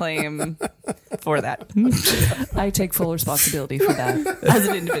no claim for that I take full responsibility for that. as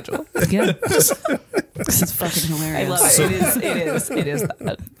an individual. Yeah. This is fucking hilarious. I love it. It is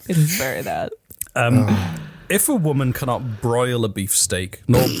that. It is very that. If a woman cannot broil a beefsteak,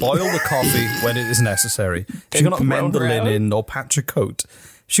 nor boil the coffee when it is necessary, she cannot mend the linen, nor patch a coat,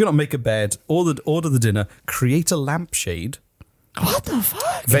 she cannot make a bed, order the dinner, create a lampshade. What the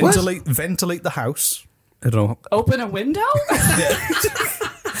fuck? Ventilate the house. I don't know. Open a window?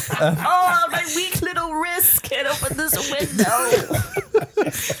 Oh, my weak little wrist can't open this window.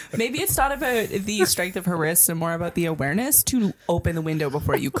 Maybe it's not about the strength of her wrists and more about the awareness to open the window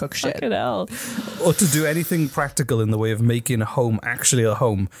before you cook shit. Fucking hell. Or to do anything practical in the way of making a home actually a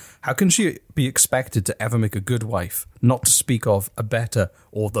home. How can she be expected to ever make a good wife, not to speak of a better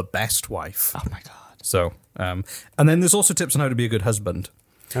or the best wife? Oh my God. So, and then there's also tips on how to be a good husband.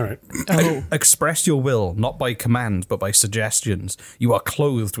 all right. Express your will, not by command, but by suggestions. You are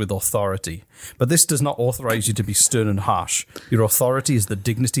clothed with authority. But this does not authorize you to be stern and harsh. Your authority is the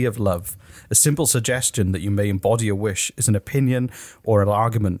dignity of love. A simple suggestion that you may embody a wish is an opinion or an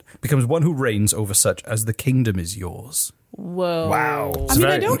argument, becomes one who reigns over such as the kingdom is yours. Whoa. Wow.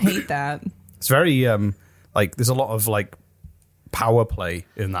 I don't hate that. It's very, there's a lot of, power play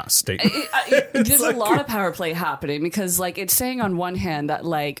in that statement. There's a lot of power play happening because it's saying on one hand that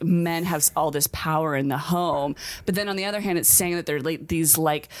men have all this power in the home, but then on the other hand it's saying that they're these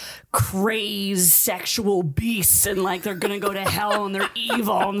crazed sexual beasts and they're gonna go to hell and they're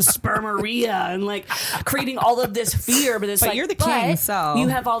evil and spermaria and creating all of this fear, but it's But you're the king, so you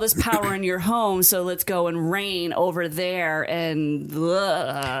have all this power in your home, so let's go and reign over there and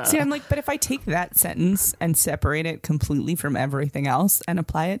See, I'm but if I take that sentence and separate it completely from everything else and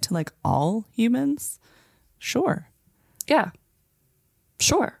apply it to all humans, sure. yeah,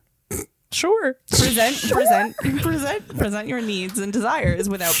 sure. Present your needs and desires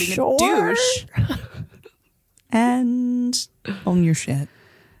without being a douche. And own your shit.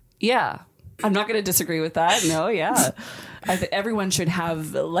 Yeah. I'm not going to disagree with that. No, yeah. I think everyone should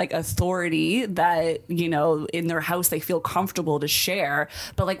have authority that, in their house they feel comfortable to share.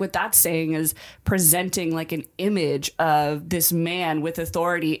 But what that's saying is presenting an image of this man with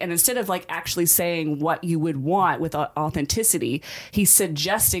authority. And instead of actually saying what you would want with authenticity, he's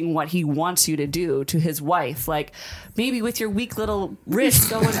suggesting what he wants you to do to his wife. Maybe with your weak little wrist,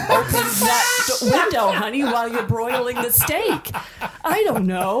 go and open that window, honey, while you're broiling the steak. I don't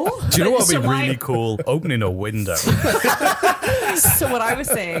know. Do you know what would be really cool? Opening a window. So what I was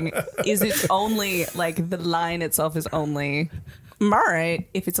saying is it's only the line itself is only all right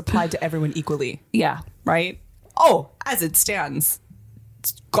if it's applied to everyone equally. Yeah. Right? Oh, as it stands,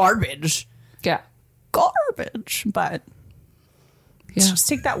 it's garbage. Yeah. Garbage. But just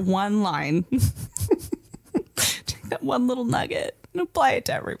take that one line, take that one little nugget and apply it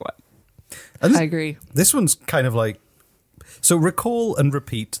to everyone. I agree. This one's kind of so recall and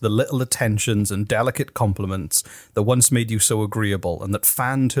repeat the little attentions and delicate compliments that once made you so agreeable and that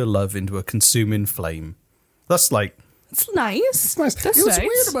fanned her love into a consuming flame. That's It's nice. Nice. That's What's nice.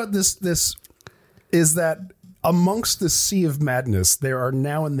 weird about this is that amongst the sea of madness, there are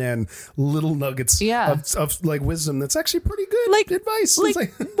now and then little nuggets of wisdom that's actually pretty good advice. It's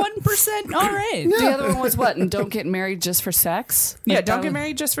 1%. All right. The other one was what? And don't get married just for sex? Yeah, don't get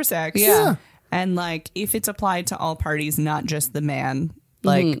married just for sex. Yeah. And if it's applied to all parties, not just the man,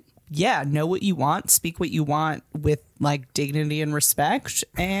 know what you want, speak what you want with dignity and respect,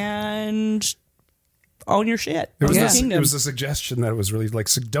 and own your shit. It was a suggestion that was really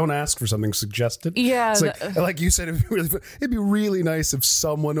don't ask for something suggested. Yeah. It's like you said, it'd be really nice if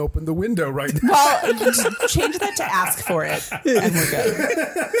someone opened the window right now. Well, just change that to ask for it, and we're good.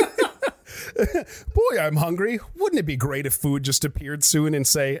 Boy, I'm hungry. Wouldn't it be great if food just appeared soon in,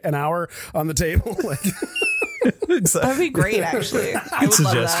 say, an hour on the table? That would be great, actually. I would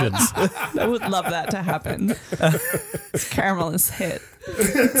suggestions. love that. I would love that to happen. Caramel is hit.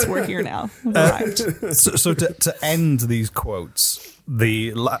 It's work here now. Arrived. So to end these quotes,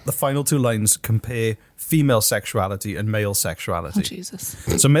 the final two lines compare female sexuality and male sexuality. Oh, Jesus.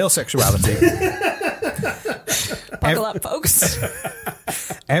 So male sexuality. Buckle up, folks.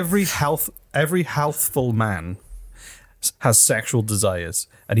 Every healthful man has sexual desires,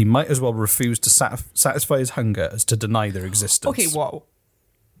 and he might as well refuse to satisfy his hunger as to deny their existence. Okay, whoa.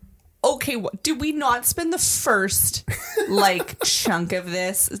 Okay, do we not spend the first chunk of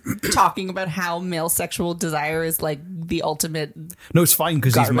this talking about how male sexual desire is like the ultimate? No, it's fine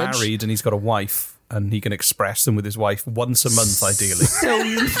because he's Garbage. married and he's got a wife, and he can express them with his wife once a month, ideally. So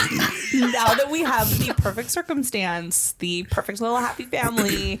now that we have the perfect circumstance, the perfect little happy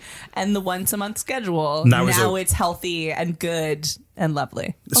family, and the once a month schedule, Now it's healthy and good and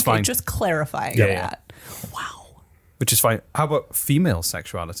lovely. It's okay, fine. just clarifying Yeah. that. Wow. Which is fine. How about female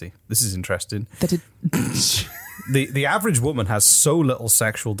sexuality? This is interesting. The average woman has so little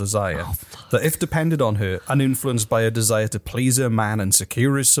sexual desire that if depended on her and influenced by a desire to please her man and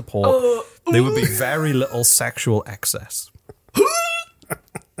secure his support, there would be very little sexual excess.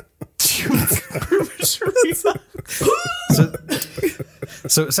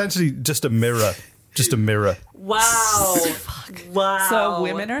 So essentially just a mirror. Just a mirror. Wow. Wow. So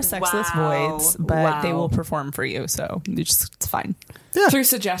women are sexless voids, but they will perform for you. So it's fine. Through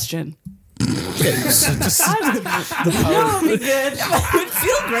suggestion. That would be good. It would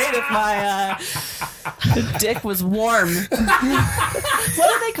feel great if my dick was warm. What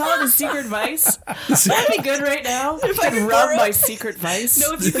do they call it? A secret vice? That'd be good right now. If I could rub my secret vice.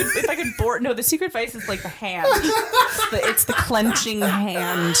 No, if I could bore. No, the secret vice is like the hand. It's the clenching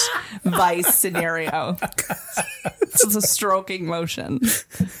hand vice scenario. It's a stroking motion.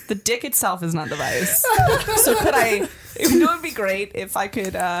 The dick itself is not the vice. So could I? It would be great if I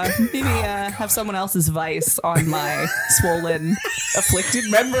could maybe have someone else's vice on my swollen, afflicted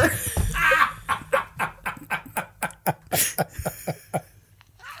member.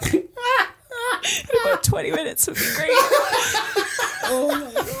 About 20 minutes would be great. Oh my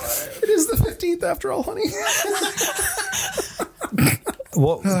god! It is the 15th after all, honey.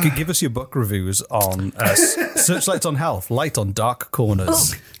 What? Give us your book reviews on Searchlights on Health, Light on Dark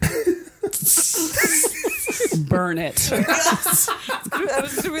Corners. Burn it. That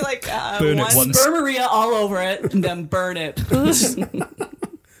was going to be like Burn it once. Spermaria all over it, and then burn it.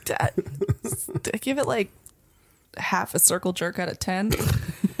 Did I give it like half a circle jerk out of 10?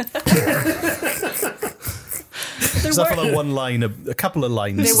 Except for that one line, a couple of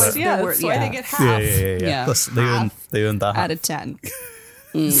lines. They were, that- yeah, They were- that's why yeah. they get half yeah. Yeah. They earned that. out of 10.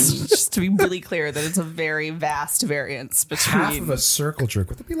 Just to be really clear that it's a very vast variance Half between. of a circle jerk.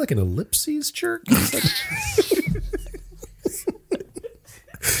 Would that be like an ellipses jerk?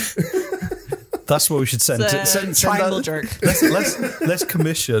 That's what we should send. It's a Send triangle that- jerk. Let's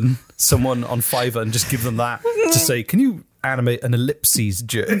commission someone on Fiverr and just give them that to say, can you animate an ellipses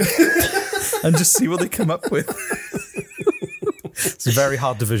jerk? And just see what they come up with. It's very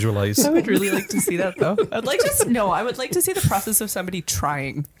hard to visualize. I would really like to see that though. I would like to see the process of somebody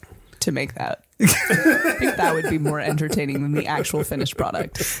trying to make that. I think that would be more entertaining than the actual finished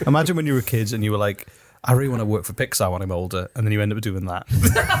product. Imagine when you were kids and you were like, I really want to work for Pixar when I'm older, and then you end up doing that.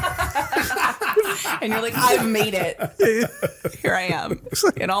 And you're like, I've made it. Here I am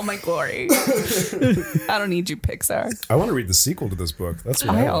in all my glory. I don't need you, Pixar. I want to read the sequel to this book. That's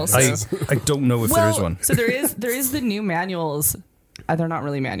what I I want. also- I don't know if there is one. So there is the new manuals. They're not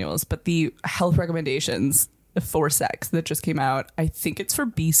really manuals, but the health recommendations for sex that just came out. I think it's for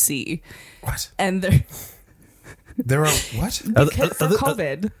BC. What? And There are what? for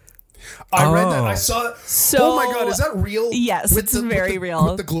COVID. I read that. I saw it. So- oh my god, is that real? Yes, it's very real.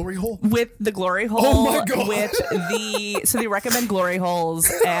 With the glory hole. With the glory hole. Oh my God. So they recommend glory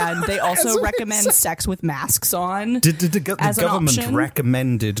holes, and they also recommend sex with masks on. Did the As an government option?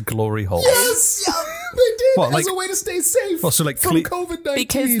 recommended glory holes? Yes, yeah, they did What, as like- a way to stay safe Well, so like from cle- COVID-19.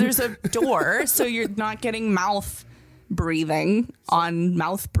 Because there's a door, so you're not getting mouth breathing on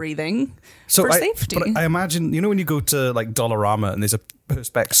mouth breathing for safety. But I imagine, you know, when you go to like Dollarama and there's a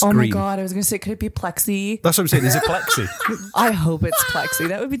perspex screen. Oh my god, I was going to say, could it be plexi? That's what I'm saying. Is it plexi? I hope it's plexi.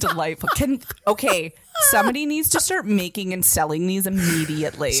 That would be delightful. Somebody needs to start making and selling these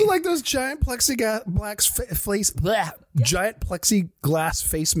immediately. So like those giant giant plexiglass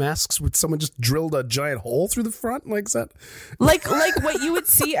face masks with someone just drilled a giant hole through the front? Like is that? like what you would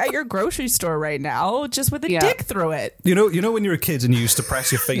see at your grocery store right now, just with a dick through it. You know when you were a kid and you used to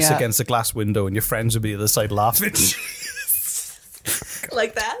press your face Yeah. against a glass window and your friends would be the other side laughing.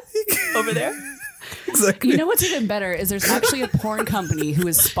 Like that? Over there? Exactly. You know what's even better is there's actually a porn company who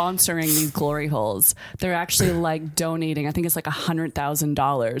is sponsoring these glory holes. They're actually like donating, I think it's like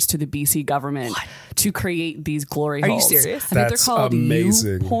 $100,000 to the BC government to create these glory Are you holes. serious? I think That's they're called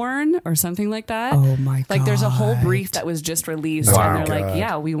amazing. U-porn or something like that. Oh my Like there's a whole God. brief that was just released Wow. and they're God. like,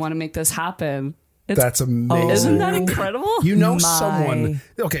 yeah, we want to make this happen. That's amazing. Isn't that incredible? You know My someone.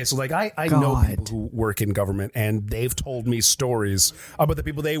 Okay, so like I know God. people who work in government, and they've told me stories about the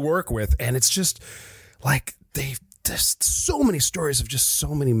people they work with, and it's just like there's so many stories of just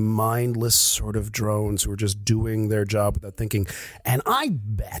so many mindless sort of drones who are just doing their job without thinking. And I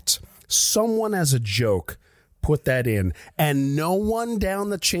bet someone as a joke put that in, and no one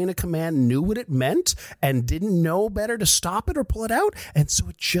down the chain of command knew what it meant and didn't know better to stop it or pull it out, and so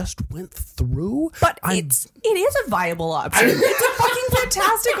it just went through. But it is a viable option. It's a fucking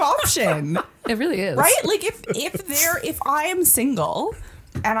fantastic option, It really is. right? Like if I am single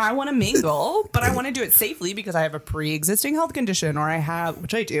and I want to mingle, but I want to do it safely because I have a pre-existing health condition, or I have,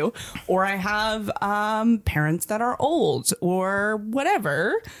 which I do, or I have parents that are old or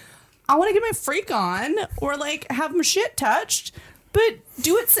whatever. I want to get my freak on or like have my shit touched, but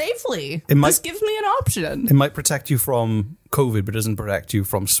do it safely. This gives me an option. It might protect you from COVID, but doesn't protect you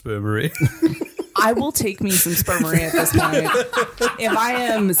from spermery. I will take me some spermery at this point. If I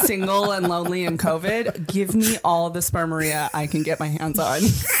am single and lonely and COVID, give me all the spermeria I can get my hands on.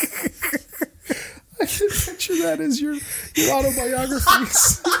 I can picture that as your autobiography.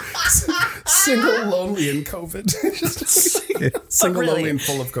 Single, lonely, and COVID. Single, really. lonely, and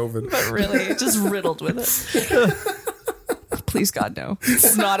full of COVID. But really, just riddled with it. Please, God, no.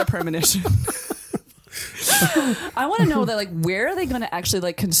 It's not a premonition. I want to know that, like, where are they going to actually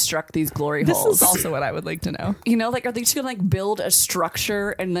like construct these glory This holes? is also what I would like to know. You know, like, are they just going to like build a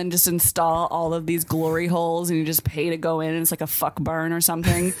structure and then just install all of these glory holes and you just pay to go in and it's like a fuck barn or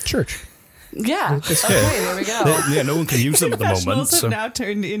something? Church. Yeah. Okay, there we go. Yeah, no one can use them at the moment. Professionals have So now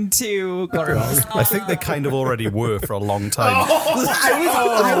turned into glory holes. I think they kind of already were for a long time.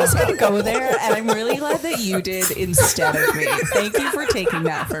 I was going to go there, and I'm really glad that you did instead of me. Thank you for taking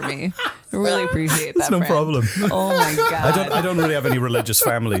that for me. I really appreciate that. No friend. problem. Oh my God. I don't really have any religious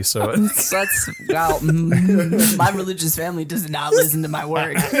family, so That's my religious family does not listen to my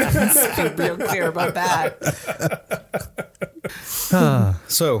word. Let's be real clear about that.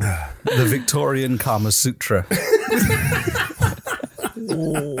 So the Victorian Kama Sutra.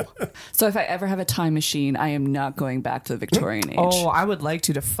 So if I ever have a time machine, I am not going back to the Victorian age. Oh, I would like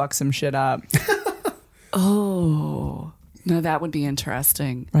to fuck some shit up. Oh, no, that would be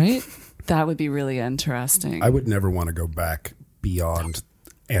interesting. Right? That would be really interesting. I would never want to go back beyond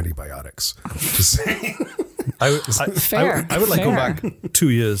antibiotics. Just saying. Fair. I would like go Fair. back 2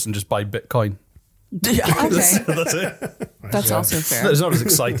 years and just buy Bitcoin. Okay. That's it. That's also fair. It's not as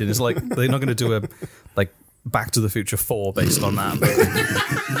exciting. It's like they're not going to do a like Back to the Future 4 based on that.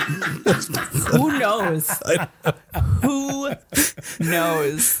 Who knows? Who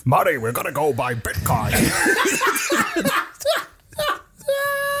knows? Marty, we're going to go buy Bitcoin.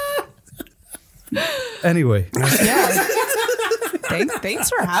 Anyway, Yeah. Thanks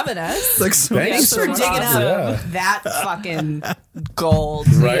for having us. thanks Thanks for digging out Yeah. that fucking gold.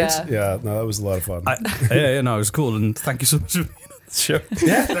 Right? Yeah. Yeah. No, that was a lot of fun. Yeah, no, it was cool, and thank you so much for being on the show.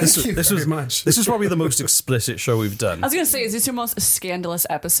 yeah, thank you This very was much. This is probably the most explicit show we've done. I was going to say, is this your most scandalous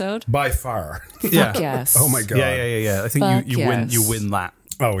episode? By far. Yeah, Yes. Oh my God. yeah. I think Fuck you win. yes. You win that.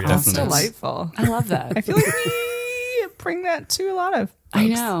 Oh, yeah. That's Definitely. Delightful. I love that. I feel like we bring that to a lot of I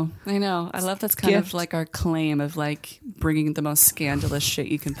folks. know. I love that's kind Gift. of like our claim of like bringing the most scandalous shit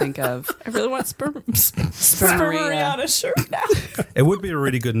you can think of. I really want spermeria Spermeria. on a shirt now. It would be a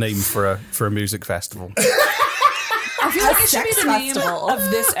really good name for a music festival. I feel like it should be sex the name festival. of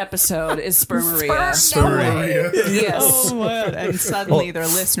this episode is Spermeria. Spermeria. Yes. Oh my God. And suddenly their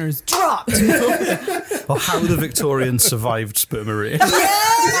listeners dropped. Or how the Victorians survived spermeria.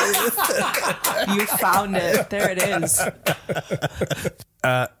 You found it. There it is.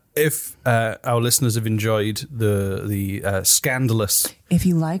 If our listeners have enjoyed the scandalous, If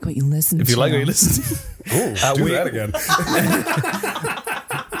you like what you listen if you like what you listen to, Ooh, do that again.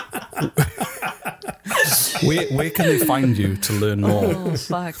 where can they find you to learn more? Oh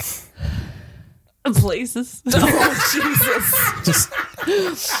fuck. places. Oh Jesus.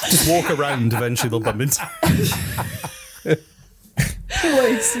 Just walk around, eventually they'll bump into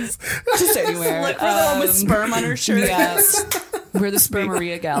Places. Just anywhere. Look for the one with sperm on her shirt. Yes. We're the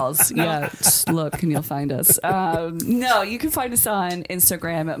Spermeria gals. Yeah, just look and you'll find us. No, you can find us on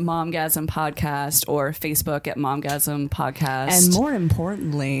Instagram at Momgasm Podcast or Facebook at Momgasm Podcast. And more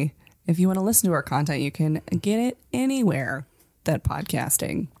importantly, if you want to listen to our content, you can get it anywhere that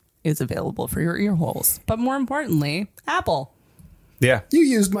podcasting is available for your ear holes. But more importantly, Apple. Yeah. You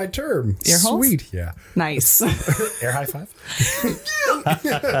used my term. Ear holes? Sweet. Yeah. Nice. Air high five.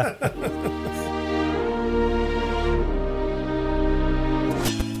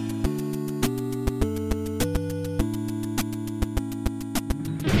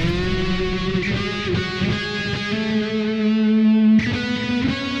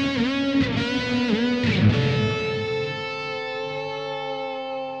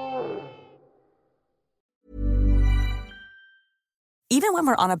 Even when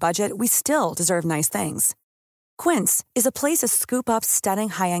we're on a budget, we still deserve nice things. Quince is a place to scoop up stunning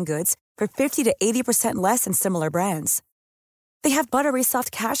high-end goods for 50 to 80% less than similar brands. They have buttery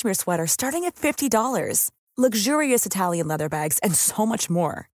soft cashmere sweaters starting at $50, luxurious Italian leather bags, and so much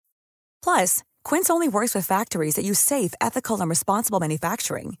more. Plus, Quince only works with factories that use safe, ethical, and responsible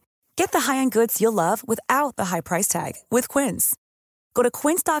manufacturing. Get the high-end goods you'll love without the high price tag with Quince. Go to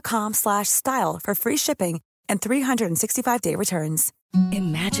quince.com/style for free shipping and 365-day returns.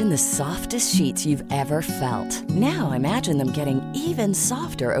 Imagine the softest sheets you've ever felt. Now imagine them getting even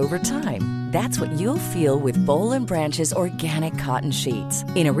softer over time. That's what you'll feel with Boll & Branch's organic cotton sheets.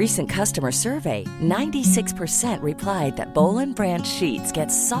 In a recent customer survey, 96% replied that Boll & Branch sheets get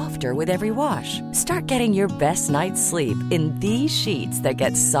softer with every wash. Start getting your best night's sleep in these sheets that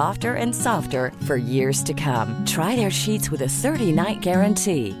get softer and softer for years to come. Try their sheets with a 30-night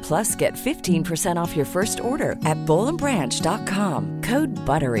guarantee. Plus, get 15% off your first order at bollandbranch.com. Code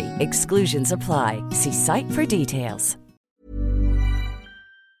BUTTERY. Exclusions apply. See site for details.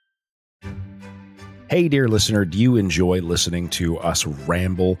 Hey, dear listener, do you enjoy listening to us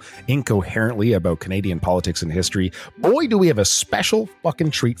ramble incoherently about Canadian politics and history? Boy, do we have a special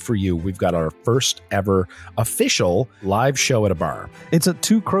fucking treat for you. We've got our first ever official live show at a bar. It's at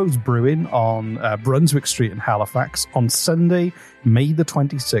Two Crows Brewing on Brunswick Street in Halifax on Sunday, May the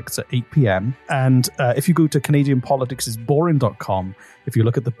 26th at 8 p.m. And if you go to CanadianPoliticsIsBoring.com, if you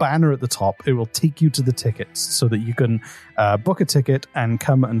look at the banner at the top, it will take you to the tickets so that you can book a ticket and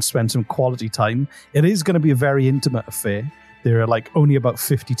come and spend some quality time. It is going to be a very intimate affair. There are only about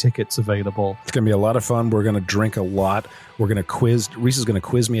 50 tickets available. It's going to be a lot of fun. We're going to drink a lot. We're going to quiz. Reese is going to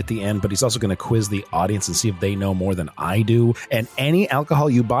quiz me at the end, but he's also going to quiz the audience and see if they know more than I do. And any alcohol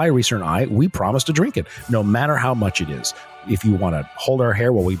you buy, Reese and I, we promise to drink it, no matter how much it is. If you want to hold our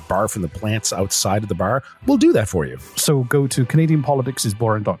hair while we barf in the plants outside of the bar, we'll do that for you. So go to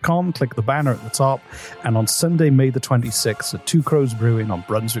CanadianPoliticsIsBoring.com, click the banner at the top, and on Sunday, May the 26th at Two Crows Brewing on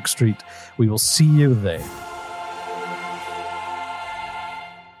Brunswick Street, we will see you there.